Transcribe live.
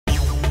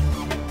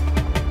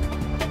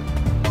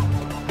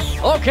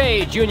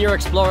Okay, Junior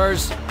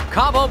Explorers,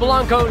 Cabo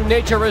Blanco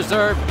Nature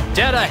Reserve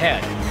dead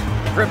ahead.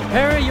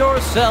 Prepare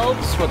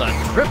yourselves for the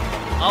trip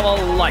of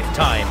a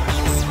lifetime.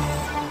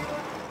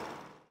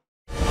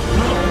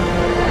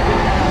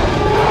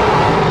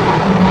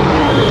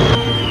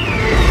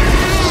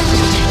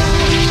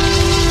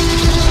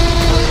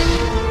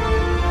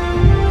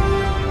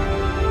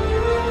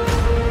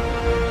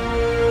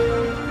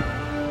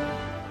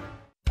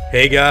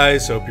 Hey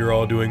guys, hope you're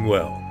all doing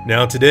well.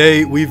 Now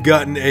today, we've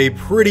gotten a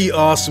pretty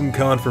awesome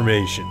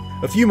confirmation.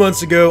 A few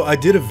months ago, I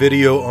did a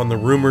video on the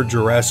rumored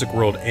Jurassic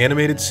World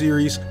animated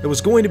series that was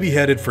going to be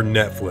headed for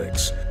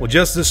Netflix. Well,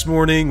 just this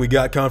morning, we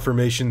got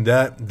confirmation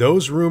that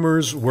those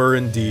rumors were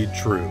indeed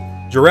true.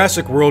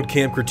 Jurassic World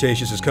Camp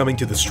Cretaceous is coming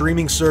to the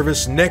streaming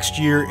service next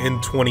year in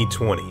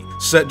 2020.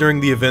 Set during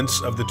the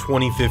events of the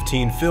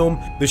 2015 film,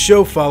 the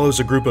show follows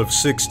a group of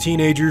 6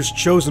 teenagers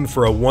chosen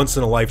for a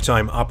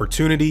once-in-a-lifetime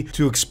opportunity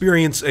to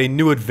experience a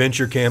new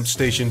adventure camp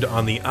stationed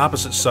on the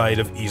opposite side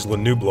of Isla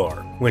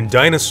Nublar. When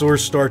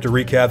dinosaurs start to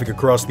wreak havoc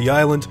across the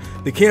island,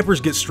 the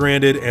campers get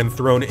stranded and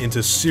thrown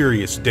into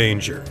serious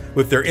danger.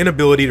 With their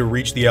inability to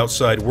reach the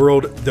outside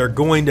world, they're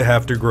going to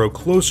have to grow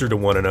closer to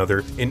one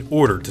another in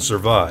order to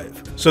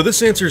survive. So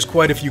this answers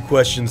quite a few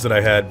questions that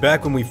I had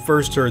back when we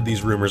first heard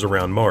these rumors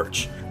around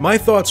March. My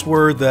thoughts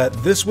were that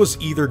this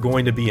was either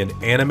going to be an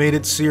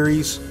animated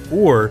series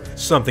or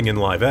something in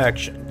live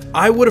action.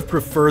 I would have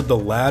preferred the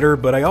latter,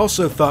 but I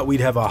also thought we'd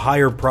have a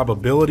higher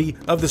probability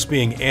of this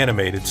being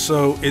animated,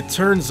 so it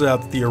turns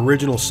out that the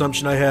original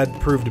assumption I had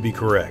proved to be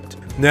correct.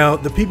 Now,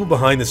 the people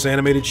behind this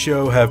animated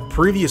show have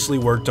previously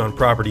worked on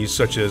properties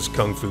such as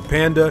Kung Fu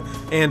Panda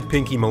and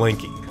Pinky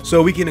Malinky,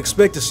 so we can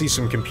expect to see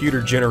some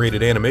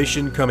computer-generated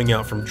animation coming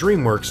out from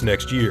DreamWorks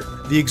next year.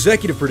 The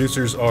executive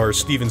producers are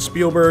Steven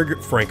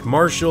Spielberg, Frank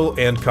Marshall,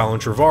 and Colin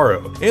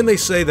Trevorrow, and they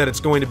say that it's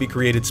going to be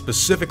created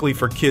specifically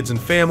for kids and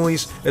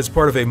families as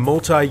part of a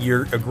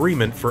multi-year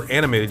agreement for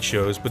animated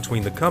shows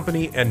between the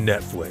company and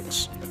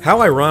Netflix.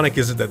 How ironic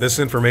is it that this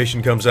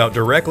information comes out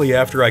directly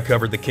after I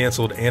covered the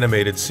cancelled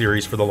animated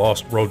series for the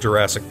Lost World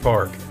Jurassic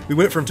Park? We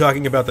went from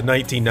talking about the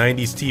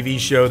 1990s TV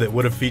show that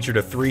would have featured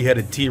a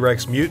 3-headed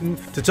T-Rex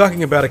mutant to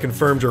talking about a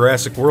confirmed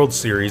Jurassic World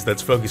series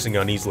that's focusing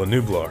on Isla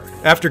Nublar.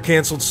 After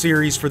cancelled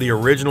series for the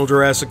original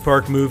Jurassic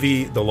Park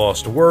movie, The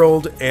Lost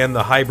World, and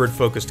the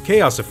hybrid-focused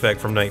Chaos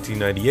Effect from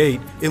 1998,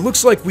 it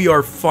looks like we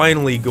are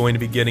finally going to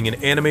be getting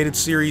an animated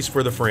series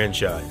for the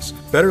franchise.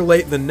 Better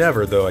late than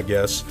never, though, I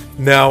guess.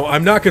 Now,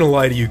 I'm not gonna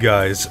lie to you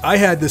guys, I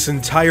had this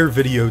entire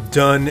video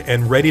done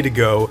and ready to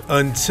go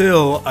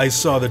until I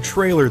saw the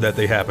trailer that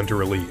they happened to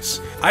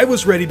release. I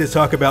was ready to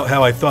talk about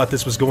how I thought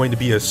this was going to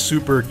be a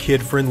super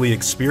kid-friendly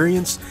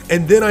experience,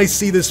 and then I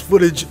see this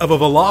footage of a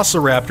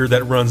Velociraptor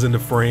that runs into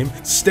frame,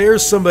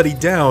 stares somebody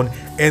down,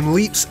 and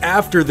leaps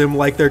after them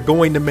like they're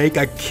going to make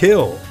a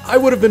kill. I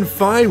would have been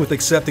fine with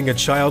accepting a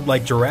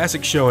childlike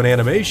Jurassic show in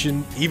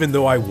animation, even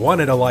though I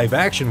wanted a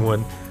live-action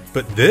one,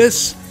 but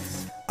this?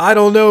 I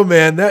don't know,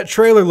 man, that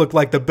trailer looked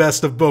like the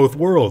best of both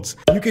worlds.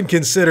 You can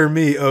consider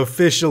me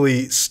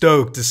officially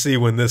stoked to see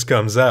when this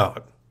comes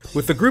out.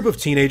 With the group of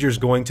teenagers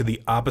going to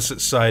the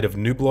opposite side of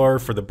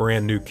Nublar for the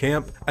brand new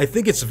camp, I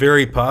think it's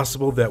very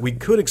possible that we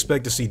could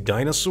expect to see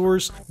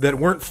dinosaurs that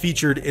weren't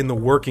featured in the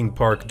working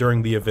park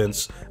during the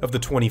events of the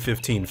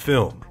 2015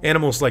 film.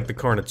 Animals like the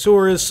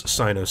Carnotaurus,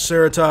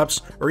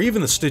 Sinoceratops, or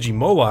even the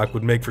Stygimoloch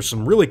would make for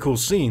some really cool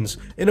scenes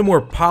in a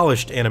more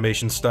polished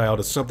animation style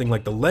to something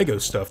like the Lego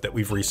stuff that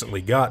we've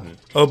recently gotten.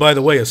 Oh, by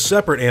the way, a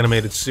separate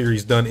animated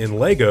series done in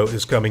Lego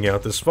is coming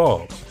out this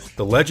fall,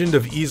 The Legend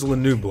of Isla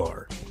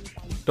Nublar.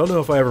 Don't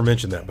know if I ever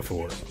mentioned that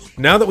before.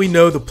 Now that we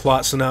know the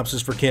plot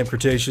synopsis for Camp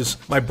Cretaceous,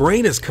 my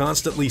brain is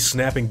constantly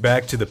snapping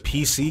back to the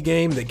PC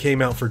game that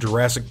came out for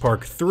Jurassic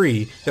Park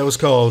 3 that was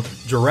called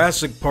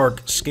Jurassic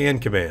Park Scan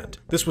Command.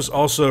 This was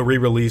also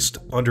re-released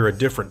under a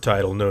different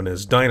title known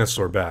as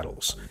Dinosaur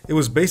Battles. It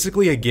was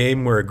basically a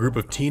game where a group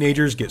of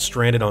teenagers get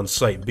stranded on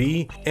Site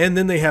B, and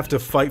then they have to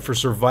fight for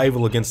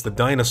survival against the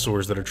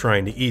dinosaurs that are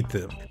trying to eat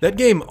them. That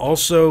game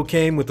also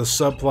came with a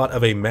subplot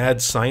of a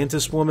mad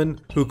scientist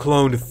woman who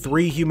cloned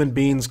 3 human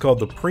beings called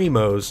the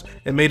Primos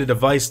and made a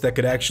device that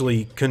could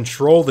actually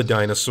control the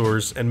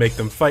dinosaurs and make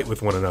them fight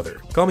with one another.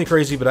 Call me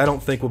crazy, but I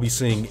don't think we'll be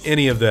seeing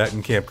any of that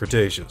in Camp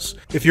Cretaceous.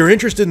 If you're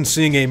interested in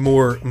seeing a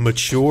more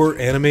mature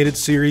animated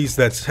series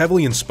that's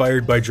heavily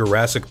inspired by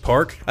Jurassic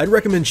Park, I'd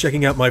recommend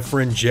checking out my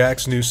friend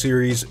Jack's new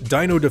series,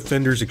 Dino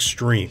Defenders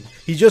Extreme.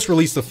 He just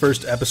released the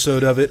first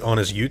episode of it on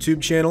his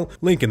YouTube channel,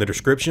 link in the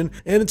description,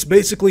 and it's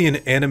basically an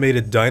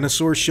animated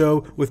dinosaur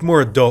show with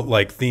more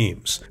adult-like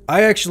themes.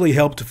 I actually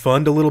helped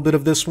fund a little bit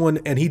of this one,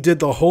 and he did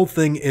the whole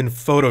thing in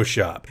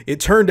Photoshop. It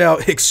turned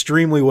out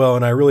extremely well,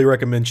 and I really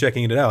recommend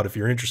checking it out if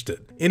you're interested.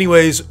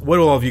 Anyways, what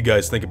do all of you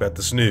guys think about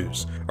this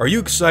news? Are you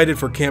excited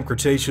for Camp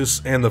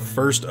Cretaceous and the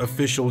first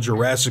official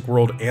Jurassic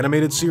World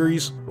animated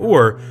series?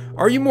 Or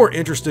are you more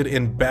interested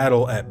in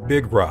Battle at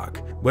Big Rock?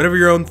 Whatever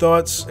your own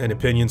thoughts and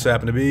opinions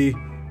happen to be,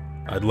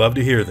 I'd love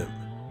to hear them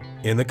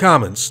in the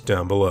comments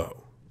down below.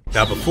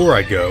 Now before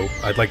I go,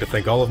 I'd like to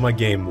thank all of my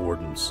game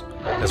wardens,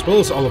 as well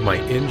as all of my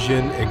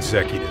InGen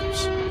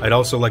executives. I'd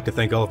also like to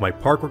thank all of my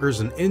park workers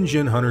and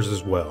InGen hunters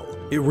as well.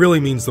 It really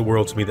means the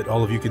world to me that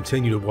all of you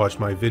continue to watch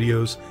my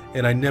videos,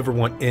 and I never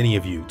want any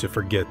of you to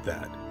forget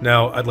that.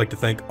 Now, I'd like to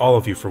thank all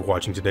of you for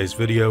watching today's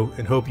video,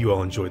 and hope you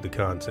all enjoyed the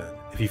content.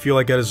 If you feel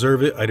like I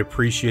deserve it, I'd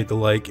appreciate the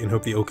like, and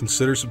hope that you'll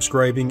consider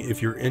subscribing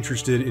if you're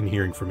interested in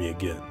hearing from me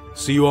again.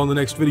 See you all in the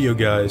next video,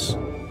 guys,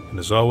 and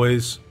as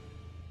always,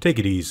 take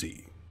it easy.